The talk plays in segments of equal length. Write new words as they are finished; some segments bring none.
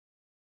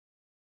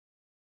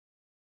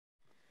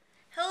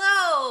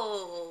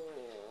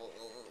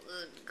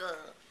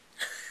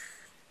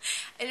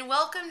and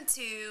welcome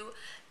to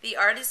the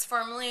artist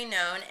formerly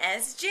known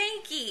as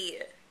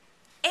Janky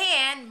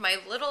and my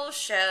little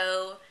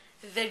show,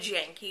 The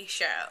Janky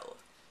Show.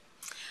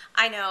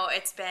 I know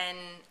it's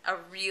been a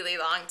really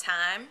long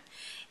time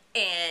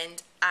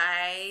and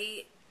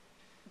I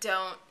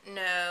don't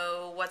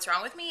know what's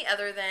wrong with me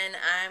other than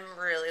I'm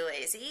really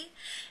lazy,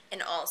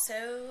 and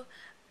also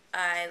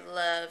I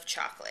love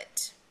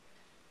chocolate.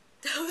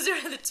 Those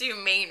are the two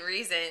main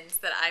reasons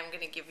that I'm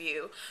going to give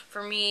you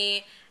for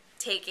me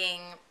taking,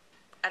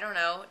 I don't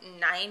know,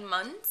 9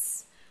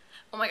 months.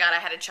 Oh my god, I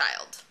had a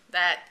child.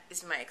 That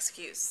is my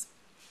excuse.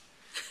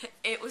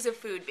 It was a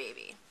food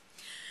baby.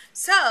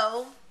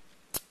 So,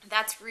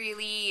 that's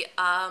really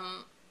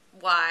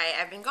why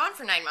I've been gone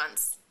for 9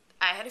 months.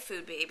 I had a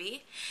food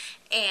baby,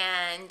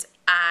 and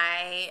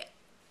I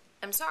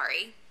am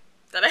sorry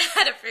that I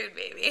had a food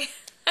baby.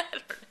 I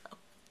don't know.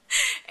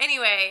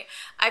 Anyway,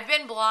 I've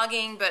been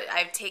blogging, but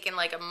I've taken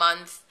like a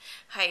month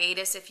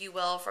hiatus, if you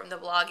will, from the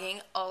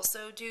blogging,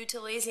 also due to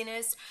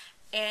laziness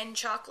and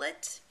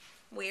chocolate.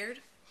 Weird.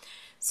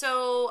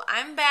 So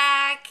I'm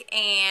back,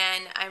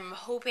 and I'm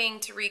hoping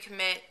to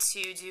recommit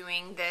to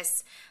doing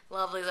this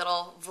lovely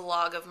little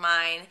vlog of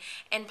mine,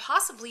 and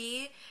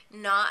possibly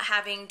not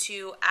having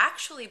to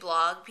actually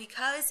blog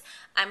because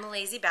I'm a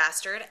lazy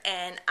bastard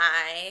and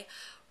I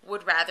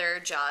would rather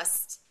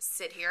just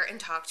sit here and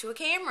talk to a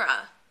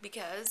camera,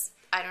 because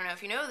I don't know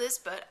if you know this,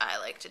 but I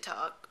like to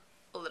talk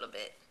a little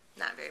bit,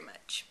 not very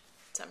much,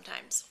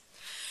 sometimes.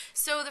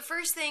 So the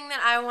first thing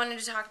that I wanted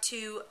to talk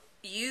to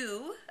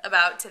you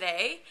about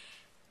today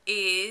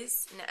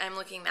is, I'm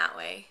looking that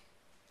way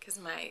because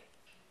my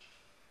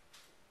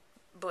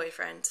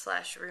boyfriend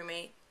slash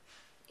roommate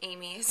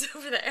Amy is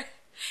over there.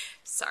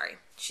 Sorry,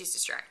 she's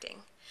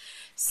distracting.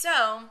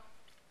 So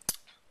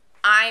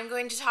I'm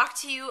going to talk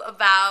to you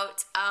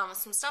about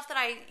some stuff that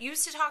I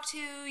used to talk to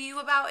you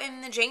about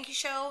in the Janky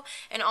Show,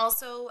 and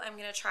also I'm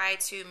going to try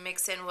to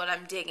mix in what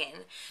I'm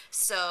digging.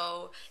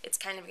 So it's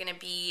kind of going to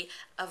be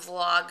a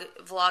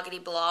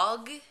vloggity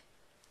blog.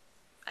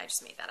 I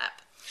just made that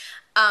up.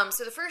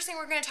 So the first thing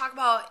we're going to talk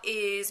about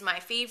is my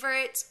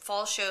favorite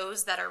fall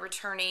shows that are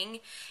returning,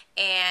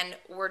 and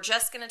we're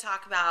just going to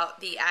talk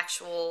about the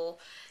actual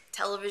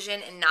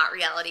television and not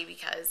reality,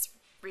 because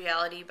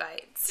reality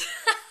bites.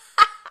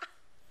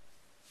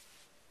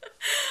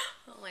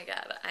 Oh my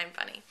god, I'm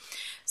funny.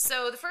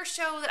 So the first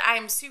show that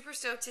I'm super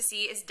stoked to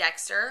see is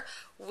Dexter,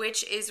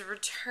 which is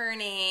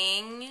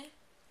returning.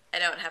 I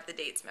don't have the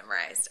dates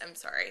memorized. I'm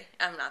sorry.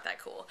 I'm not that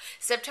cool.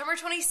 September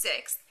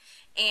 26th.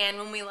 And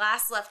when we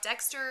last left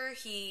Dexter,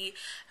 he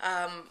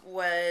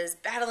was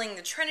battling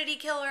the Trinity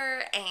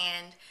Killer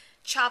and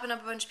chopping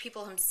up a bunch of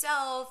people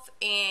himself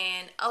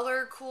and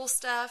other cool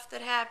stuff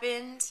that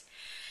happened.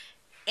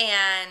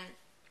 And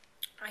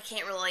I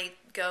can't really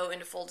go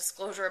into full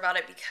disclosure about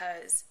it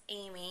because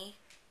Amy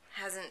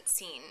hasn't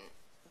seen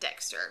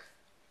Dexter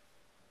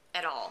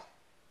at all.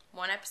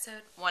 One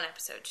episode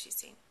she's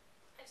seen.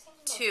 I've seen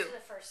most of the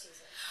first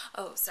season.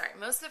 Oh, sorry,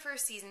 most of the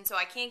first season, so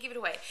I can't give it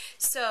away.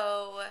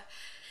 So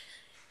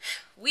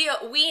we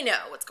know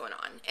what's going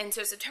on. And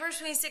so September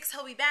 26th,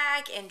 he'll be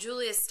back, and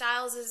Julia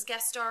Stiles is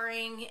guest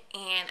starring,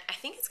 and I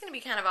think it's going to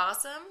be kind of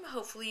awesome.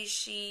 Hopefully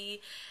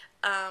she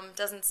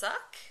doesn't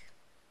suck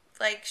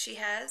like she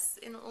has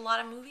in a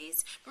lot of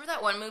movies. Remember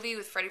that one movie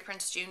with Freddie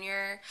Prinze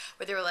Jr.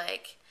 where they were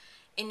like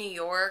in New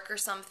York or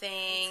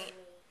something,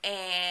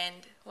 and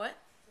what?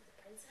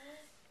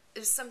 It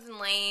was something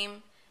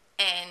lame,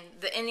 and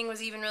the ending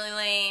was even really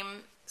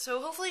lame. So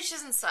hopefully she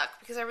doesn't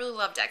suck, because I really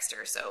love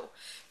Dexter. So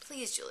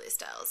please, Julia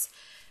Stiles,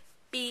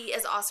 be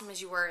as awesome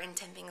as you were in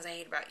 10 Things I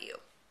Hate About You.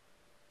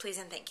 Please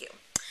and thank you.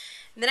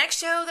 The next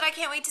show that I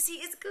can't wait to see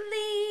is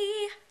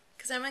Glee,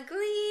 because I'm a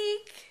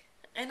Gleek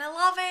and I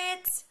love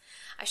it.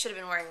 I should have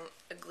been wearing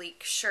a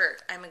Gleek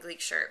shirt. I'm a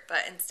Gleek shirt, but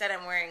instead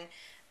I'm wearing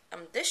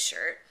this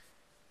shirt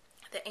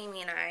that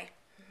Amy and I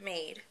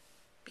made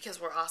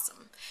because we're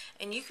awesome.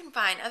 And you can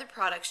find other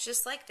products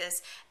just like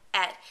this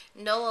at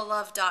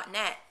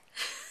nolalove.net.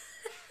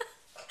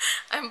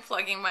 I'm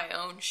plugging my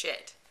own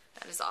shit.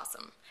 That is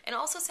awesome. And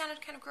also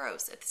sounded kind of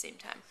gross at the same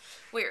time.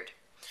 Weird.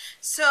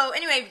 So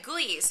anyway,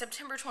 Glee,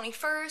 September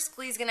 21st.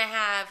 Glee's going to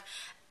have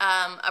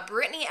a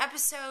Britney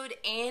episode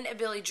and a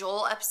Billy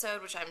Joel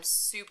episode, which I'm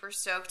super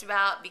stoked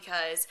about,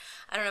 because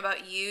I don't know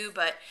about you,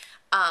 but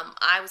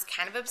I was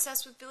kind of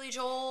obsessed with Billy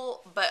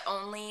Joel, but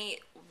only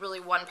really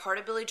one part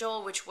of Billy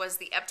Joel, which was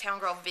the Uptown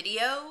Girl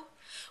video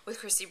with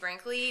Christy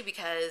Brinkley,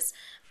 because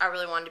I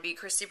really wanted to be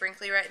Christy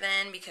Brinkley right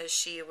then, because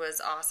she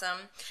was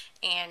awesome,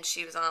 and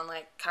she was on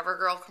like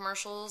CoverGirl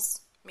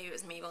commercials. Maybe it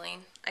was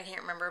Maybelline, I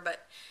can't remember,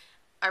 but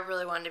I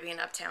really wanted to be an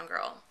Uptown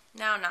Girl.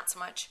 Now, not so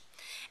much.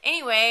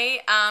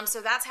 Anyway,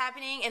 so that's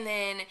happening, and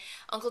then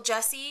Uncle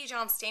Jesse,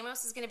 John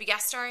Stamos, is going to be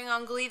guest starring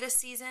on Glee this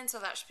season, so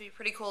that should be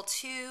pretty cool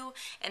too,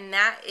 and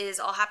that is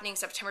all happening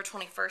September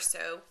 21st,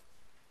 so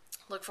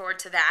look forward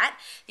to that.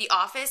 The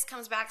Office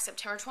comes back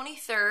September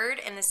 23rd,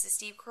 and this is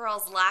Steve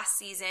Carell's last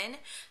season,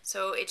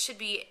 so it should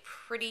be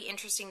pretty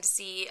interesting to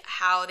see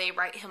how they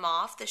write him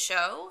off the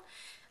show,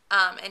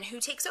 and who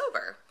takes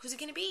over. Who's it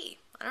going to be?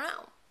 I don't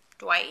know.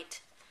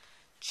 Dwight,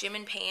 Jim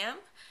and Pam,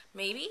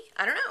 maybe?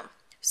 I don't know.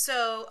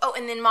 So, oh,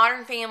 and then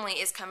Modern Family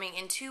is coming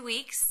in 2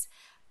 weeks.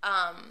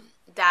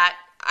 That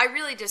I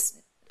really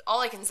just,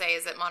 all I can say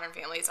is that Modern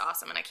Family is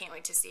awesome, and I can't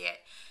wait to see it.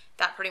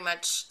 That pretty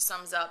much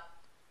sums up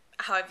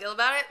how I feel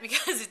about it,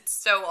 because it's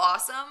so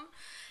awesome,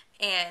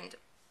 and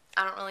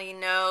I don't really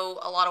know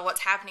a lot of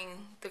what's happening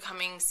the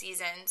coming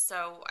season,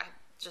 so I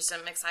just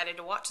am excited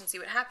to watch and see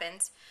what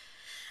happens.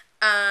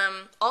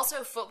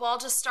 Also, football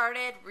just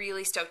started.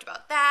 Really stoked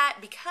about that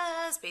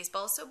because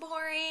baseball is so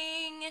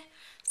boring.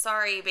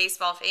 Sorry,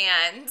 baseball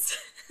fans.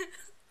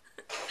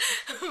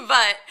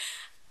 But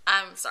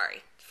I'm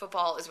sorry.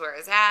 Football is where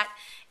it's at.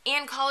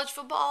 And college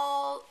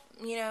football,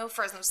 you know,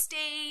 Fresno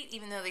State,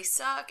 even though they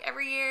suck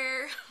every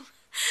year.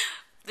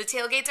 The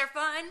tailgates are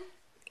fun.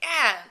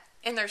 Yeah.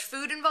 And there's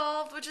food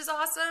involved, which is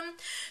awesome.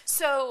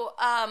 So,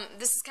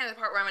 this is kind of the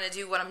part where I'm going to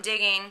do what I'm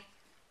digging.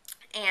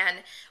 And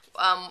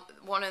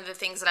one of the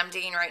things that I'm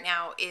digging right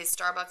now is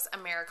Starbucks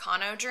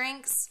Americano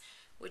drinks,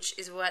 which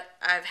is what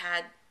I've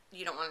had.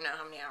 You don't want to know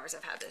how many hours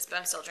I've had this, but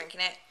I'm still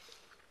drinking it.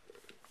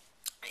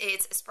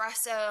 It's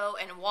espresso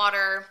and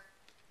water.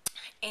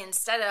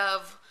 Instead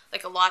of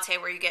like a latte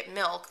where you get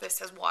milk, this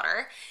has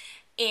water.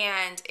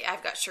 And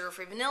I've got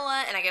sugar-free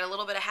vanilla, and I get a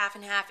little bit of half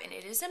and half, and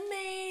it is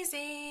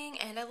amazing,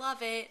 and I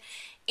love it.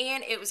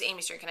 And it was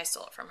Amy's drink, and I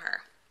stole it from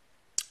her.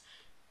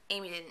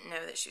 Amy didn't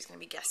know that she was going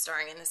to be guest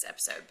starring in this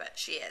episode, but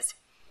she is.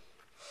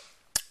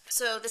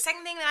 So the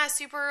second thing that I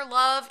super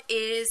love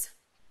is,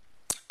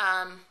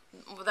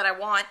 that I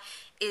want,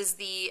 is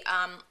the,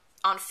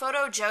 on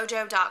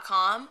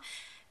photojojo.com,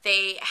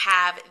 they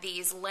have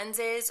these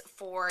lenses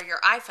for your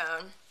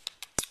iPhone,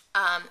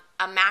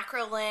 a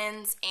macro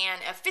lens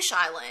and a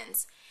fisheye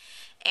lens.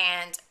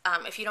 And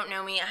if you don't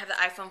know me, I have the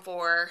iPhone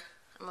 4.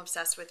 I'm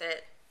obsessed with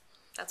it.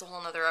 That's a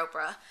whole nother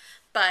Oprah.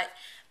 But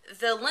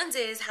the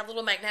lenses have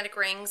little magnetic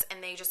rings,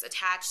 and they just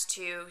attach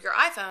to your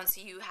iPhone, so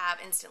you have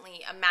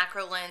instantly a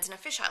macro lens and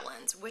a fisheye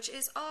lens, which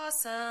is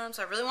awesome.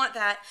 So I really want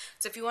that.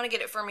 So if you want to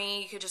get it for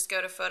me, you could just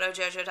go to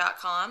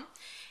photojojo.com,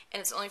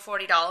 and it's only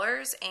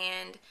 $40,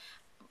 and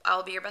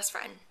I'll be your best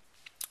friend.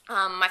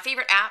 My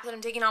favorite app that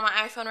I'm digging on my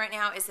iPhone right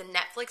now is the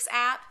Netflix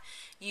app.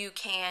 You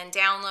can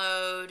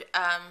download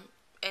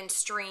and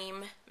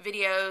stream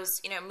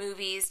videos, you know,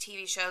 movies,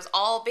 TV shows,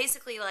 all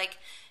basically like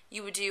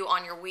you would do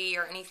on your Wii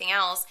or anything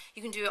else.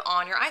 You can do it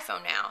on your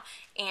iPhone now.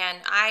 And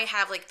I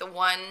have like the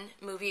one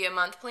movie a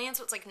month plan,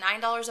 so it's like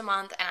 $9 a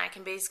month, and I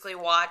can basically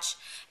watch,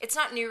 it's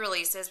not new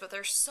releases, but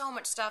there's so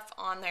much stuff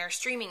on their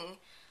streaming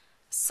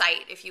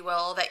site, if you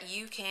will, that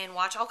you can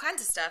watch all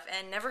kinds of stuff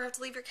and never have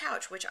to leave your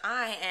couch, which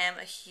I am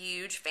a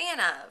huge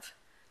fan of.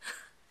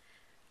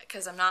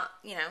 Because I'm not,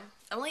 you know,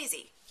 I'm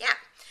lazy. Yeah.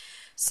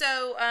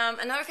 So,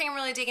 another thing I'm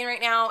really digging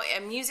right now,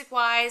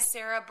 music-wise,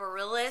 Sara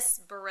Bareilles,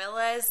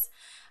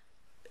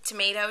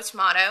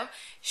 Tomato.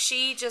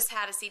 She just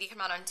had a CD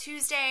come out on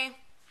Tuesday.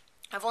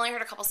 I've only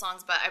heard a couple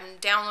songs, but I'm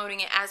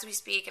downloading it as we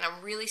speak, and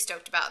I'm really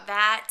stoked about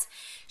that.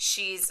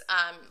 She's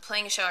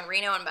playing a show in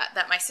Reno and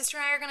that my sister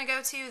and I are going to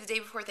go to the day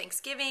before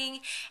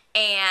Thanksgiving,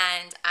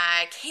 and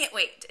I can't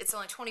wait. It's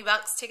only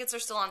 $20. Tickets are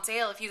still on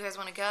sale if you guys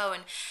want to go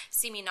and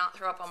see me not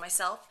throw up on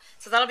myself.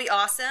 So that'll be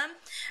awesome.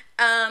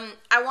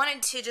 I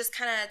wanted to just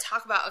kind of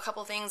talk about a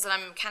couple things that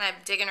I'm kind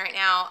of digging right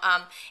now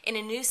in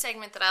a new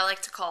segment that I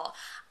like to call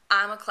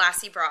I'm a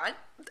Classy Broad.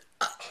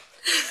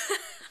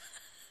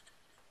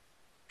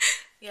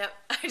 Yep,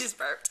 I just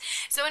burped.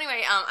 So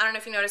anyway, I don't know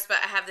if you noticed, but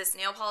I have this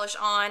nail polish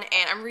on,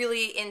 and I'm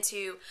really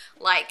into,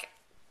 like,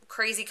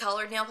 crazy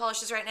colored nail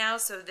polishes right now.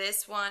 So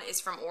this one is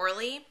from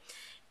Orly,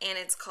 and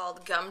it's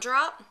called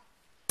Gumdrop.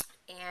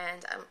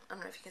 And I don't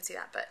know if you can see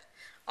that, but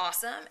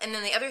awesome. And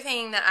then the other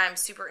thing that I'm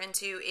super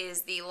into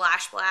is the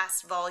Lash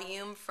Blast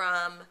Volume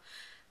from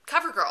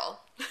CoverGirl.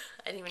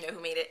 I didn't even know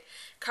who made it.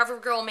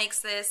 CoverGirl makes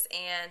this,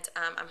 and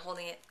I'm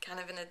holding it kind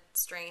of in a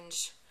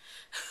strange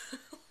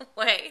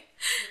way.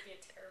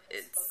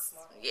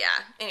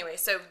 Yeah, anyway,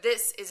 so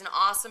this is an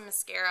awesome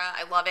mascara.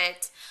 I love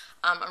it.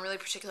 I'm really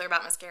particular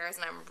about mascaras,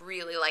 and I'm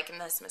really liking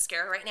this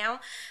mascara right now.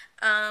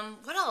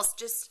 What else?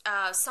 Just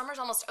summer's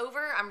almost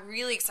over. I'm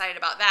really excited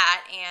about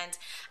that, and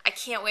I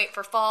can't wait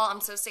for fall. I'm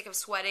so sick of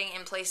sweating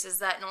in places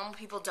that normal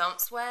people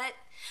don't sweat.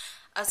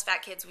 Us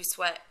fat kids, we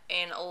sweat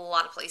in a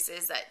lot of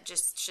places that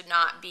just should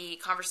not be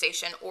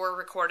conversation or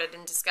recorded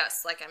and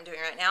discussed like I'm doing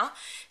right now.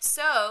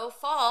 So,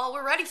 fall,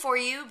 we're ready for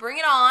you. Bring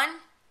it on.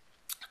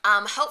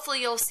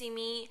 Hopefully you'll see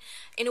me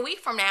in a week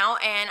from now,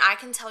 and I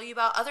can tell you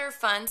about other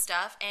fun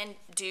stuff and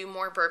do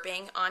more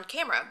burping on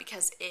camera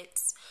because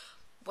it's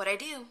what I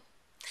do.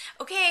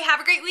 Okay, have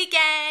a great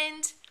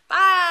weekend.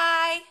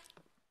 Bye.